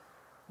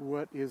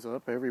What is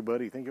up,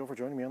 everybody? Thank you all for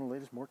joining me on the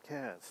latest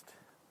Mortcast.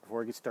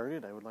 Before I get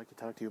started, I would like to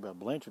talk to you about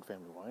Blanchard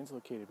Family Wines,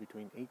 located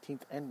between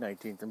 18th and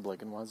 19th in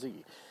Blake and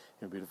Wazee,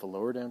 in beautiful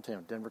lower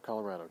downtown Denver,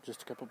 Colorado,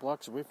 just a couple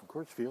blocks away from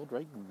Coors Field,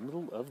 right in the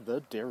middle of the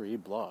dairy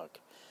block.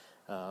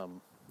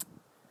 Time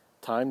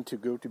to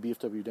go to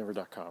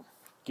bfwdenver.com.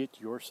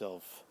 Get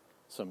yourself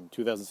some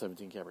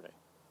 2017 Cabernet.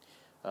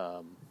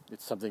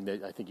 It's something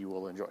that I think you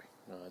will enjoy.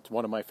 It's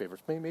one of my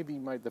favorites, maybe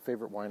the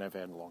favorite wine I've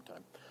had in a long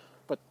time.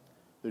 But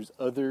there's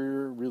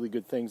other really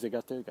good things they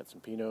got there. They got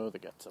some Pinot, they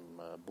got some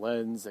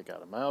blends, they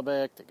got a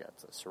Malbec, they got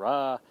the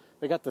Syrah.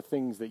 They got the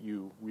things that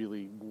you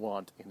really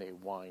want in a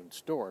wine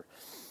store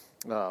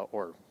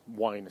or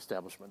wine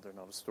establishment. They're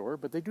not a store,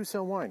 but they do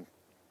sell wine.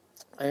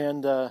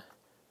 And go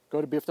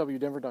to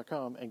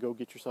bfwdenver.com and go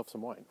get yourself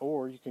some wine.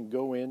 Or you can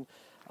go in.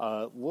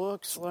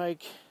 Looks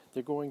like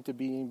they're going to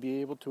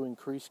be able to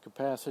increase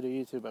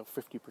capacity to about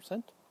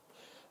 50%.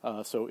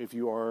 So if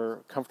you are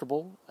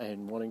comfortable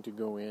and wanting to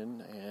go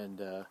in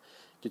and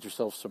get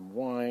yourself some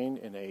wine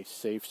in a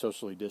safe,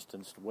 socially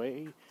distanced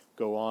way,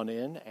 go on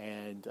in.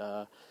 And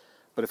but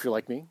if you're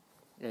like me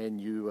and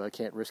you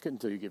can't risk it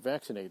until you get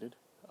vaccinated,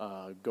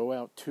 go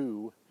out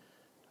to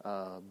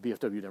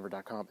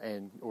bfwdenver.com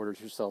and order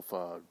yourself.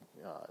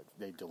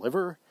 They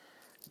deliver,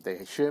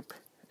 they ship,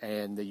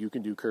 and you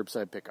can do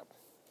curbside pickup.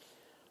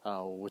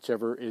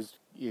 Whichever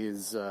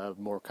is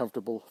more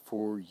comfortable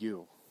for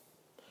you.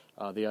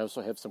 They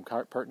also have some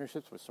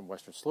partnerships with some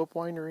Western Slope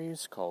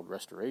wineries called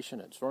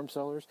Restoration and Storm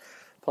Cellars,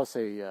 plus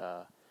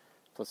a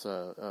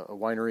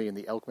winery in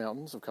the Elk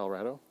Mountains of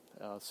Colorado.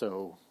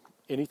 So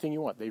anything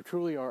you want. They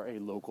truly are a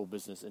local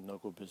business, and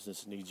local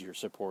business needs your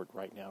support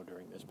right now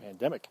during this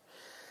pandemic.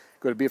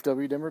 Go to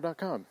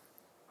bfwdenver.com.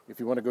 If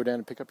you want to go down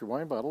and pick up your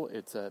wine bottle,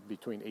 it's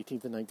between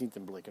 18th and 19th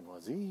in Blake and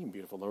Wazee, in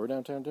beautiful lower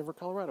downtown Denver,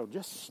 Colorado,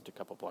 just a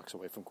couple blocks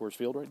away from Coors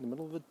Field, right in the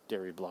middle of the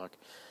dairy block.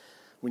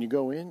 When you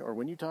go in or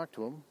when you talk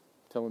to them,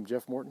 tell them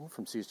Jeff Morton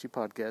from CSG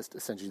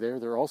Podcast sent you there.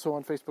 They're also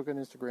on Facebook and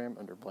Instagram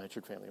under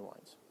Blanchard Family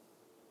Wines.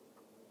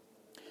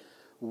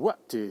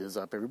 What is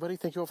up, everybody?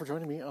 Thank you all for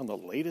joining me on the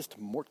latest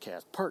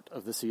Mortcast, part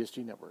of the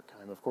CSG Network.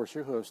 I'm, of course,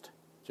 your host,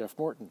 Jeff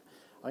Morton.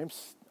 I'm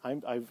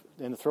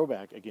in a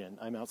throwback again.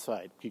 I'm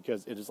outside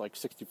because it is like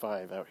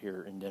 65 out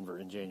here in Denver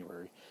in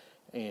January,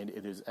 and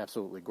it is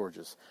absolutely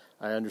gorgeous.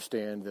 I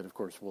understand that, of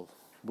course,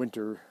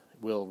 winter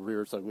will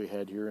rear its ugly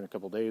head here in a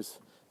couple days,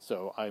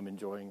 so I'm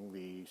enjoying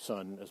the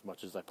sun as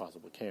much as I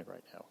possibly can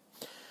right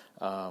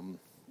now.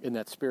 In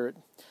that spirit,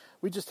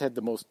 we just had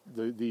the most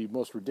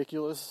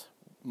ridiculous,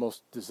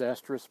 most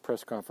disastrous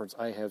press conference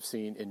I have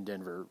seen in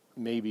Denver,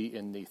 maybe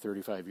in the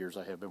 35 years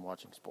I have been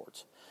watching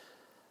sports.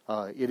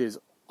 It is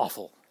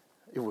awful.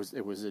 It was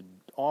an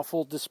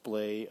awful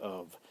display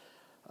of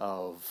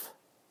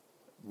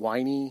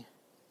whiny,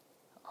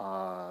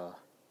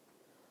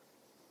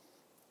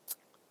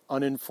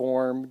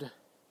 uninformed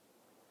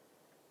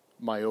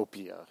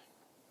myopia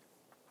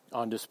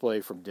on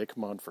display from Dick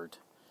Monfort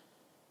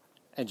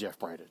and Jeff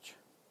Bridich.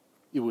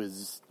 It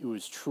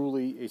was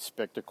truly a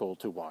spectacle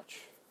to watch.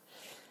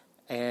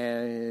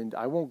 And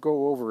I won't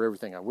go over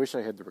everything. I wish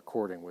I had the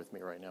recording with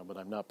me right now, but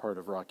I'm not part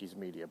of Rocky's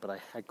Media. But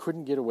I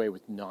couldn't get away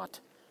with not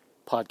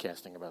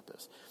podcasting about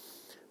this.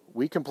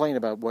 We complain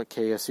about what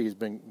KSC has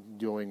been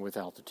doing with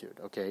altitude,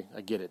 okay?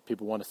 I get it.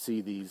 People want to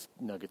see these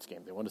Nuggets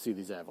games. They want to see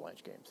these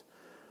Avalanche games.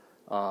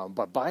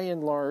 But by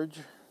and large,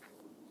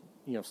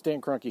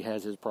 Stan Kroenke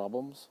has his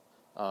problems.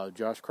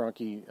 Josh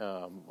Kroenke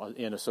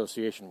in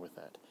association with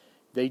that.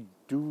 They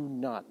do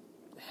not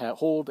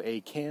hold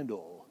a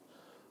candle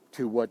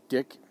to what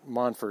Dick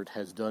Monfort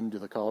has done to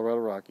the Colorado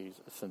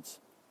Rockies since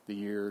the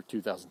year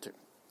 2002.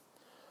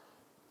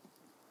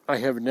 I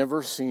have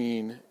never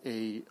seen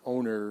a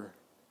owner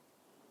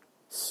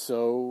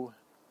so...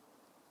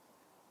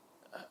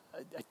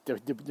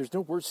 there's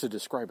no words to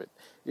describe it.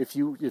 If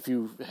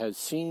you have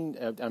seen...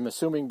 I'm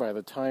assuming by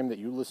the time that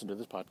you listen to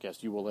this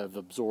podcast, you will have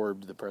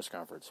absorbed the press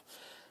conference.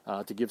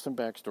 To give some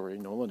backstory,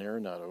 Nolan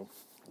Arenado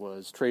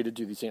was traded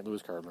to the St.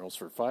 Louis Cardinals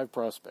for 5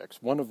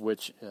 prospects, one of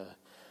which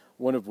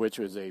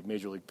was a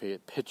major league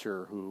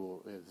pitcher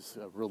who is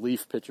a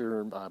relief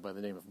pitcher by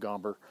the name of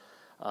Gomber.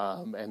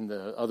 And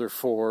the other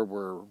 4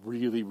 were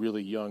really,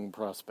 really young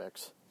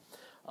prospects.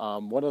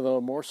 One of the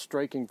more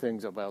striking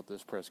things about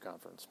this press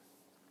conference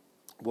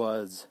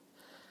was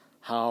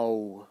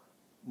how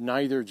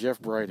neither Jeff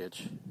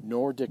Bridich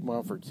nor Dick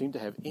Monfort seemed to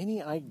have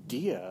any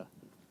idea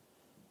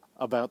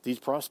about these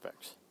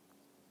prospects.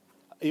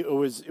 It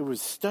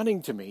was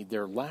stunning to me,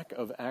 their lack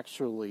of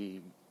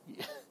actual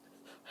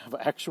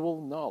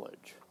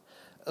knowledge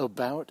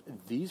about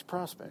these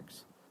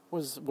prospects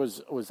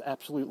was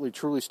absolutely,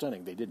 truly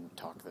stunning. They didn't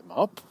talk them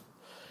up.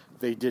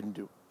 They didn't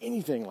do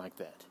anything like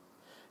that.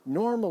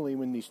 Normally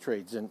when these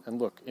trades, and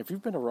look, if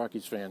you've been a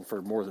Rockies fan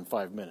for more than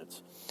 5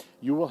 minutes,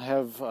 you will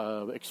have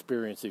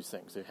experienced these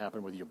things. It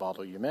happened with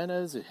Ubaldo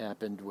Jimenez. It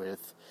happened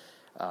with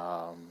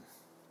Troy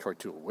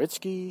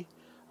Tulowitzki.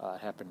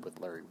 It happened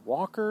with Larry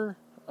Walker.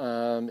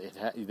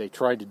 They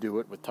tried to do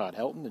it with Todd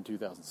Helton in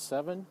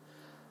 2007.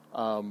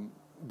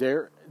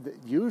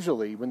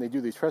 usually when they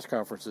do these press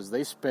conferences,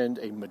 they spend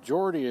a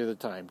majority of the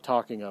time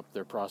talking up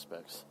their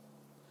prospects.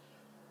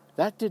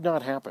 That did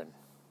not happen.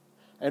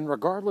 And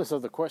regardless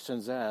of the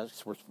questions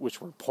asked,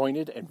 which were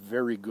pointed and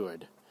very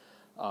good,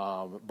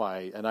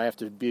 and I have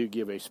to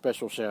give a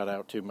special shout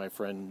out to my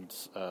friend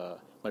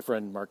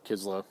Mark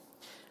Kisla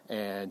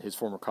and his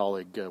former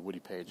colleague Woody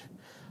Page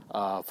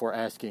for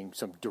asking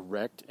some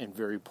direct and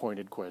very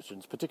pointed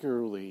questions,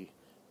 particularly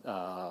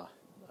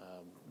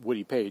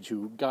Woody Page,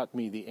 who got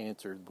me the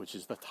answer, which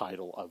is the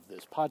title of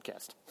this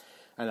podcast.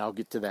 And I'll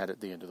get to that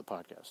at the end of the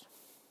podcast.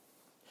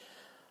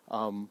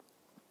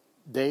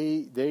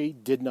 They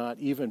did not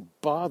even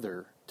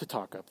bother to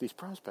talk up these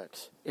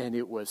prospects, and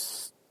it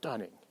was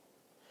stunning.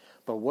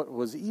 But what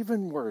was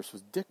even worse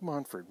was Dick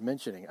Monfort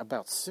mentioning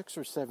about 6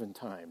 or 7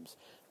 times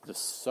the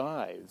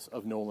size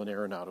of Nolan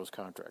Arenado's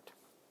contract.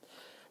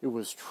 It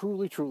was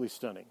truly, truly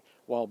stunning.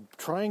 While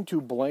trying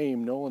to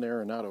blame Nolan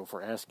Arenado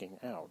for asking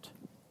out,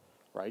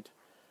 right,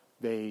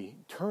 they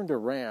turned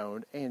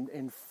around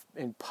and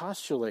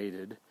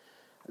postulated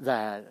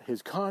that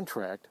his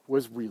contract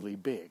was really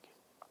big.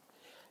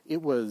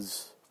 It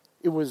was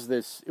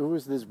this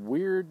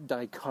weird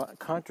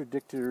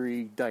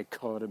contradictory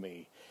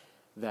dichotomy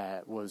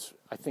that was,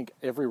 I think,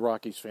 every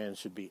Rockies fan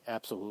should be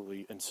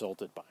absolutely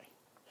insulted by.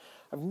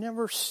 I've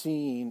never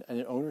seen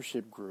an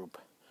ownership group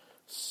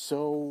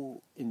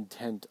so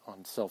intent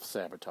on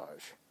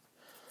self-sabotage.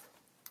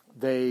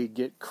 They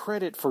get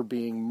credit for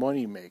being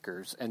money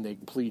makers, and they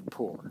plead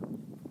poor.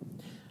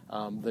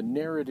 The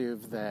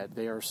narrative that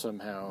they are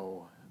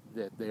somehow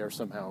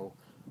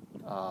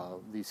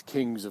these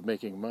kings of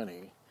making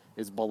money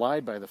is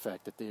belied by the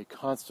fact that they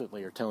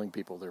constantly are telling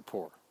people they're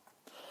poor.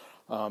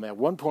 At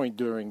one point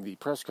during the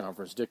press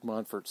conference, Dick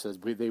Monfort says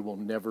they will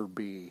never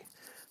be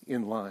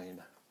in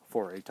line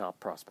for a top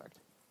prospect,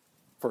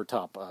 for a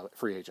top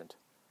free agent.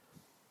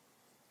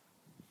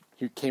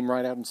 He came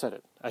right out and said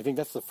it. I think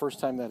that's the first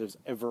time that has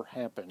ever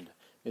happened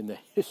in the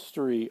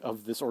history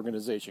of this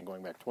organization,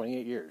 going back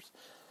 28 years,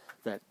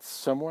 that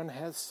someone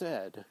has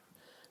said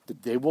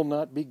that they will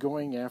not be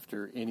going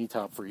after any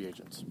top free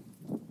agents.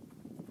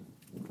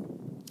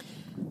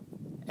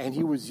 And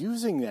he was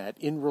using that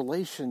in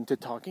relation to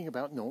talking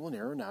about Nolan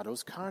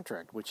Arenado's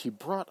contract, which he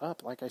brought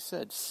up, like I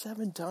said,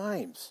 7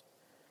 times,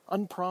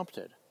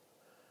 unprompted.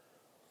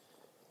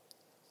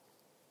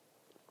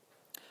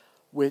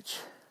 Which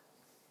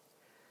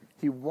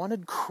he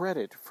wanted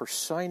credit for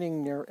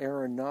signing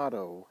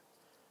Arenado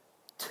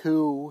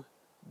to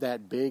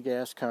that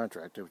big-ass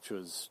contract, which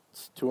was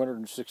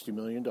 $260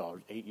 million,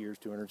 8 years,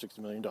 $260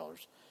 million,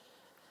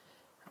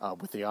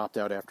 with the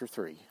opt-out after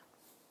 3.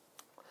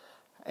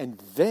 And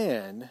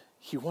then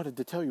he wanted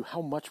to tell you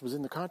how much was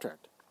in the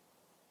contract.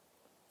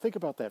 Think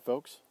about that,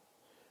 folks.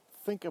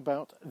 Think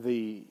about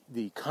the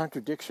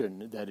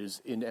contradiction that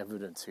is in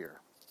evidence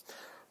here.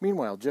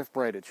 Meanwhile, Jeff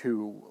Bridich,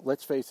 who,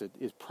 let's face it,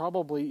 is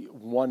probably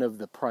one of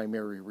the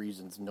primary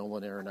reasons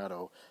Nolan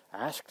Arenado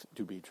asked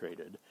to be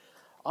traded,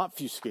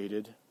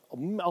 obfuscated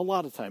a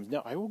lot of times.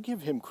 Now, I will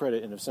give him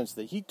credit in a sense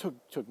that he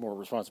took more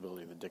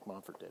responsibility than Dick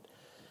Monfort did.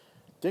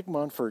 Dick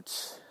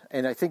Monfort's,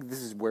 and I think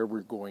this is where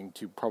we're going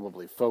to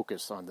probably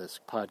focus on this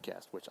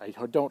podcast, which I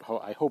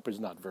hope is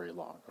not very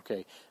long,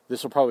 okay?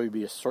 This will probably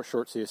be a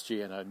short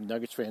CSG, and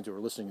Nuggets fans who are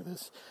listening to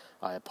this,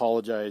 I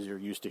apologize, you're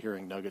used to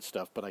hearing Nugget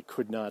stuff, but I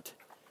could not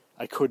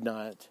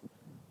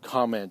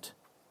comment,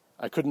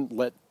 I couldn't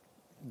let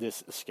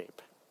this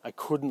escape. I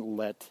couldn't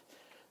let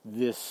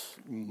this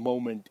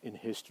moment in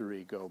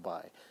history go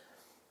by.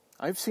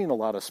 I've seen a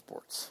lot of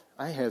sports.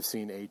 I have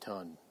seen a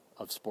ton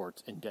of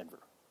sports in Denver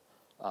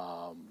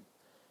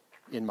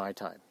in my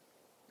time.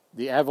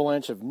 The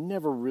Avalanche have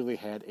never really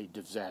had a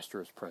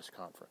disastrous press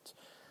conference.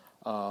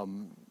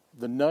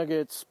 The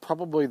Nuggets,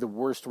 probably the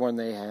worst one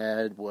they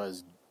had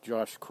was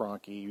Josh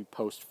Kroenke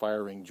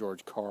post-firing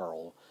George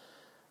Karl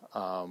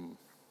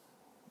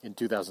in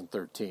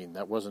 2013.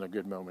 That wasn't a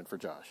good moment for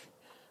Josh.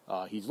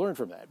 He's learned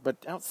from that. But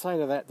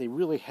outside of that, they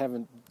really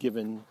haven't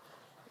given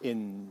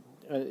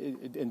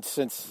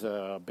since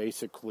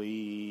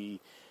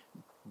basically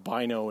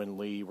Bino and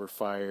Lee were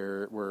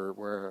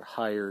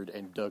hired,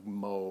 and Doug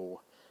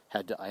Moe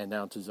had to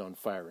announce his own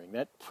firing.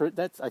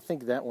 That's I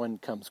think that one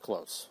comes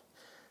close.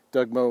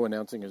 Doug Moe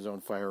announcing his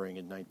own firing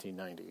in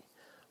 1990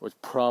 was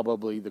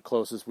probably the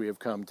closest we have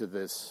come to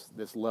this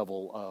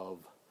level of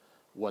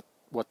what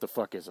the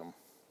fuckism.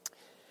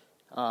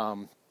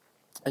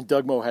 And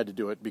Doug Moe had to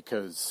do it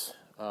because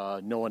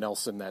no one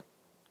else in that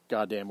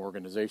goddamn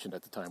organization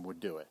at the time would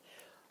do it.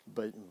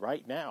 But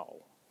right now,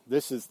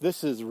 this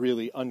is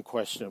really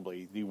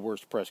unquestionably the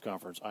worst press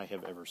conference I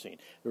have ever seen.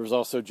 There was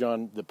also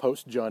the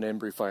post-John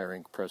Embry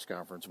firing press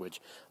conference,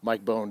 which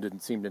Mike Bone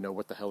didn't seem to know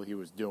what the hell he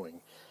was doing,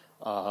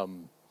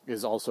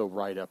 is also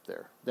right up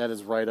there. That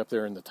is right up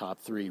there in the top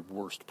 3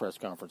 worst press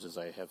conferences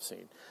I have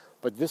seen.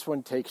 But this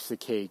one takes the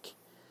cake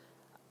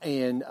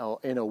in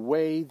a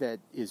way that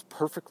is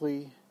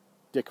perfectly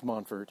Dick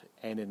Monfort,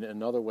 and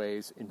in other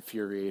ways,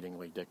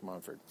 infuriatingly Dick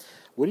Monfort.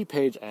 Woody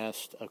Page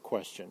asked a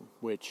question,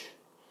 which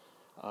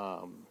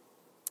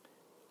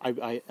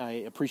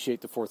I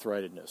appreciate the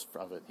forthrightedness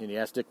of it. And he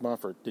asked Dick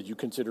Monfort, did you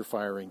consider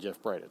firing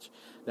Jeff Bridich?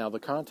 Now, the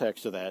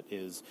context of that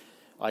is,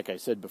 like I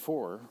said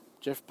before,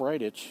 Jeff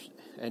Bridich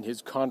and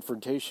his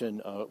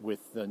confrontation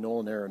with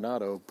Nolan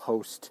Arenado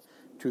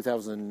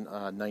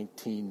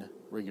post-2019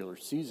 regular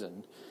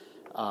season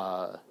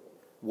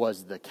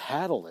was the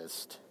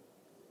catalyst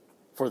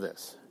for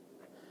this,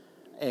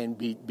 and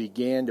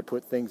began to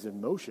put things in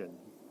motion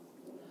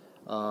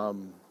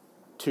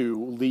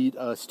to lead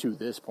us to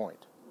this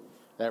point.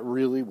 That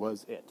really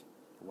was it.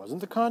 It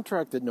wasn't the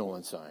contract that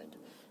Nolan signed.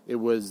 It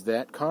was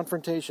that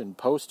confrontation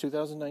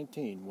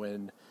post-2019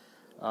 when,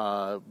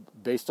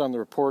 based on the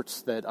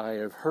reports that I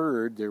have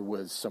heard, there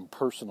was some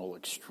personal,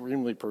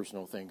 extremely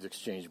personal things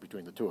exchanged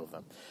between the two of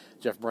them.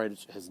 Jeff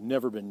Bridich has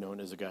never been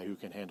known as a guy who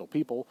can handle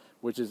people,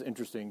 which is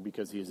interesting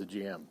because he is a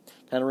GM.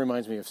 Kind of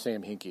reminds me of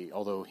Sam Hinkie,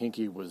 although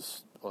Hinkie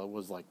was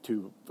like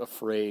too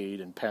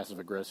afraid and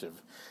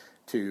passive-aggressive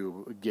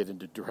to get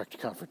into direct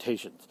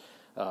confrontations.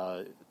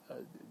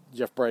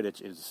 Jeff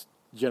Bridich is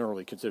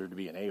generally considered to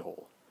be an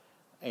a-hole,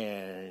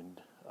 and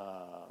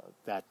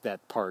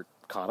that part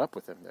caught up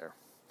with him there.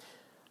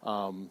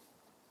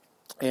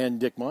 And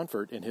Dick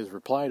Monfort, in his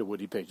reply to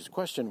Woody Page's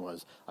question,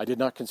 was, I did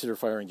not consider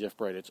firing Jeff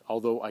Bridich,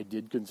 although I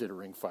did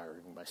considering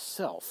firing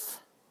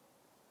myself.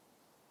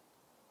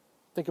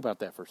 Think about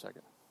that for a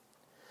second.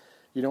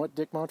 You know what,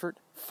 Dick Monfort?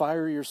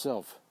 Fire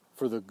yourself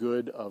for the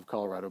good of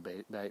Colorado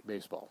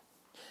baseball.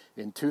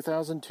 In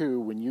 2002,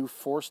 when you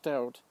forced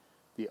out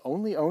the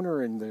only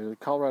owner in the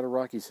Colorado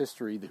Rockies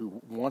history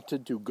who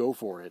wanted to go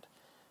for it,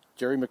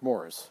 Jerry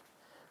McMorris,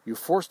 you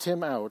forced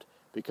him out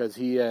because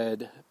he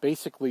had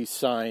basically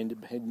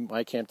signed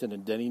Mike Hampton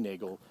and Denny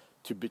Nagel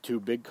to two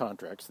big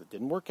contracts that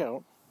didn't work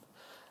out.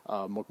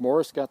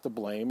 McMorris got the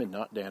blame and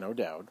not Dan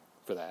O'Dowd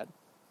for that.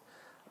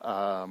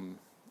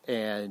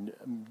 And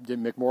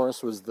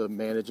McMorris was the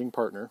managing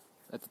partner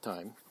at the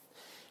time.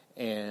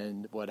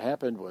 And what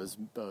happened was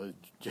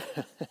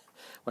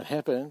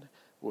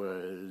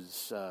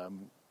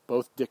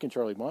both Dick and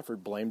Charlie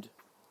Monfort blamed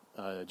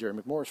Jerry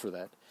McMorris for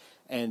that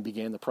and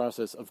began the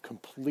process of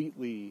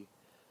completely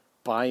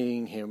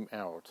buying him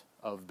out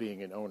of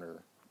being an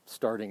owner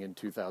starting in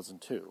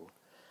 2002.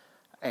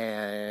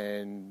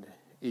 And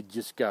it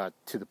just got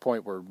to the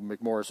point where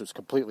McMorris was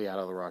completely out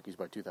of the Rockies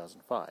by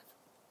 2005.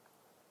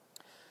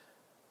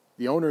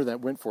 The owner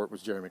that went for it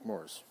was Jerry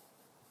McMorris.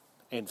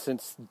 And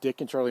since Dick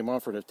and Charlie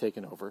Monfort have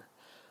taken over,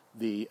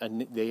 they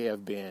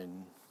have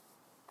been...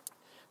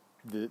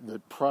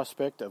 The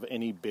prospect of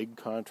any big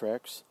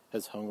contracts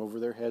has hung over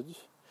their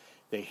heads.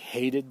 They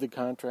hated the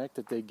contract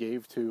that they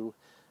gave to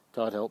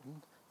Todd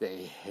Helton.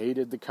 They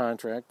hated the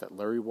contract that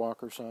Larry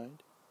Walker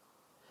signed.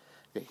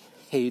 They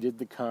hated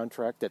the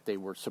contract that they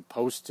were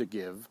supposed to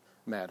give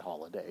Matt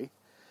Holliday.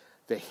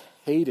 They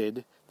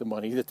hated the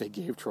money that they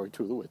gave Troy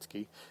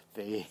Tulowitzki.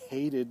 They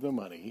hated the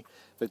money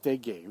that they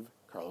gave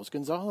Carlos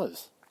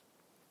Gonzalez.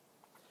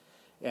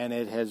 And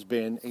it has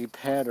been a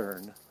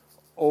pattern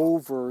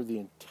over the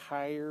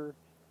entire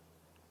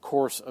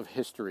course of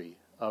history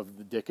of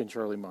the Dick and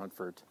Charlie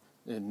Monfort,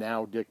 and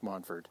now Dick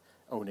Monfort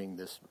owning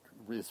this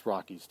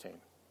Rockies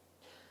team.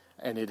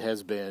 And it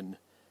has been,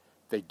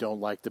 they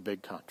don't like the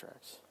big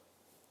contracts.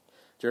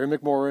 Jerry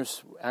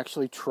McMorris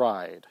actually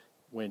tried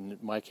when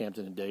Mike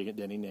Hampton and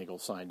Denny Nagel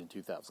signed in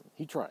 2000.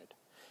 He tried.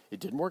 It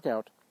didn't work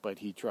out, but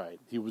he tried.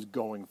 He was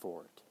going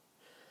for it.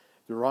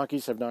 The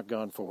Rockies have not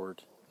gone for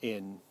it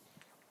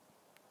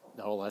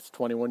that's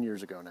 21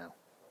 years ago now,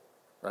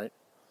 right?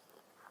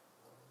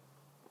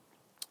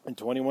 In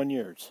 21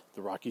 years,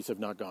 the Rockies have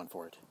not gone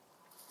for it.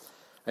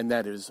 And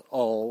that is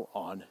all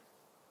on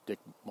Dick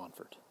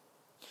Monfort.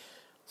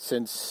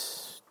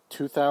 Since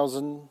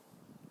the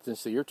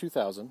year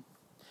 2000,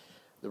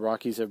 the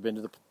Rockies have been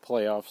to the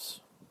playoffs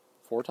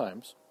 4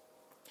 times,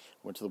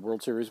 went to the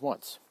World Series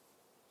once.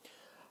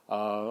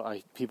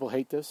 People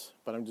hate this,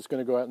 but I'm just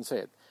going to go out and say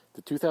it.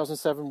 The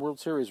 2007 World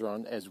Series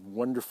run, as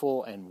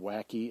wonderful and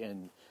wacky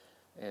and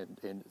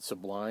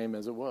sublime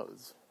as it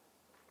was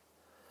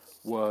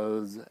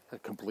a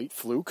complete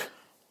fluke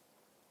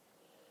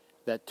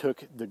that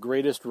took the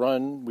greatest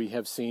run we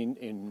have seen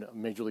in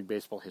Major League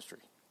Baseball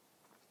history,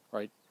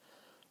 right?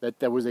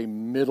 That was a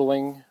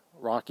middling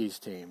Rockies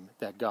team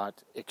that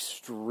got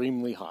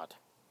extremely hot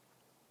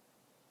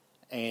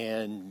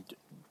and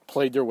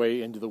played their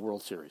way into the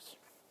World Series.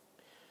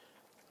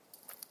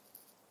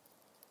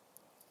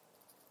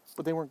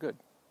 But they weren't good.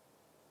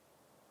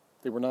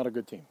 They were not a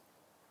good team.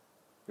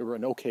 They were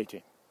an okay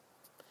team.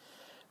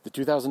 The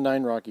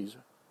 2009 Rockies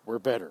were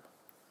better,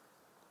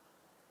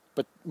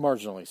 but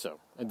marginally so.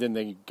 And then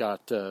they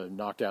got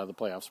knocked out of the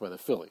playoffs by the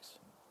Phillies.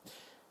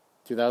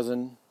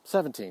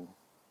 2017,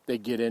 they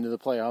get into the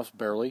playoffs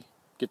barely,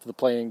 get to the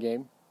play-in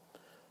game,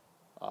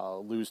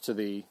 lose to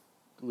the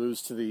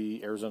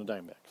Arizona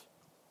Diamondbacks.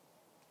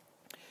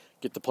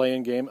 Get the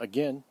play-in game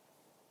again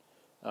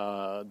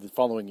the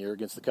following year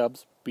against the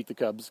Cubs, beat the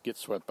Cubs, get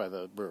swept by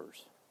the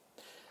Brewers.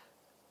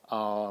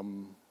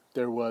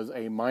 There was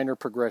a minor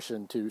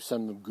progression to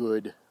some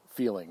good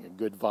feeling and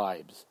good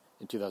vibes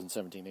in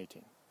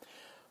 2017-18.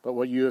 But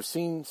what you have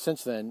seen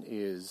since then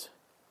is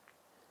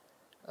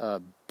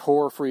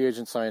poor free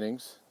agent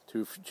signings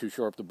to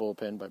shore up the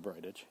bullpen by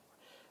Bridich,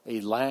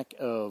 a lack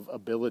of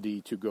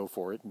ability to go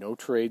for it, no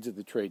trades at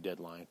the trade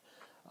deadline,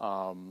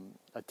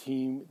 a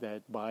team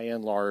that by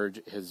and large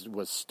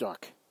was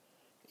stuck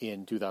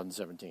in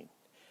 2017.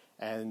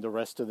 And the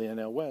rest of the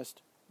NL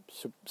West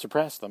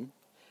surpassed them,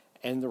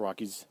 and the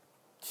Rockies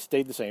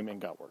stayed the same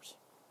and got worse.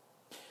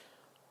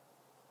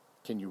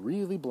 Can you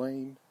really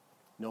blame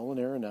Nolan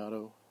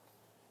Arenado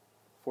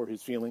for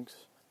his feelings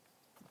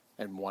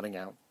and wanting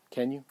out?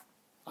 Can you?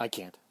 I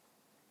can't.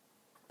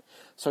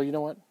 So you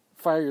know what?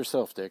 Fire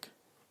yourself, Dick.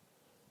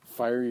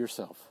 Fire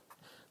yourself.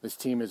 This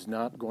team is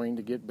not going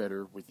to get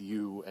better with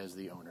you as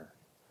the owner.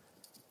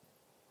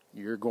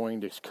 You're going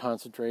to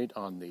concentrate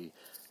on the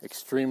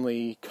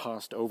extremely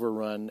cost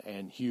overrun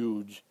and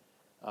huge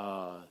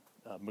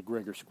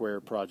McGregor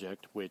Square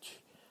project, which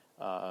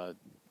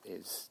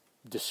is,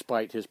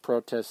 despite his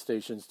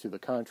protestations to the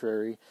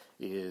contrary,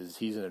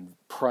 he's a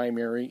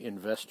primary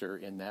investor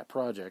in that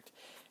project,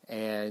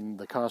 and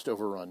the cost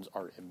overruns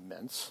are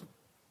immense.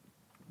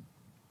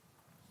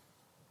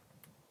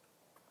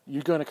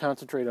 You're going to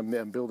concentrate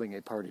on building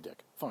a party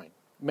deck. Fine.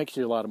 Makes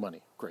you a lot of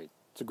money. Great.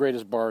 It's the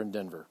greatest bar in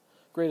Denver.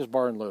 Greatest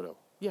bar in Lodo.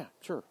 Yeah,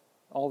 sure.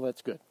 All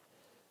that's good.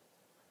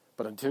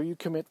 But until you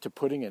commit to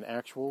putting an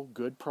actual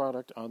good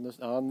product on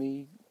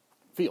the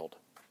field,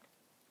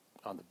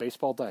 on the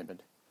baseball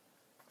diamond,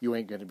 you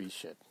ain't going to be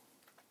shit.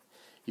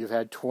 You've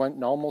had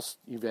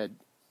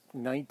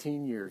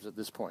 19 years at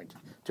this point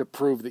to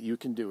prove that you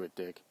can do it,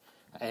 Dick.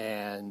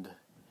 And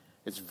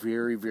it's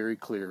very, very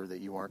clear that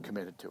you aren't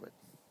committed to it.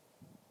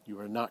 You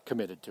are not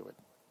committed to it.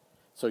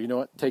 So you know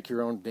what? Take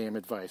your own damn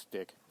advice,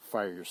 Dick.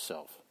 Fire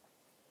yourself.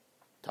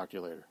 Talk to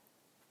you later.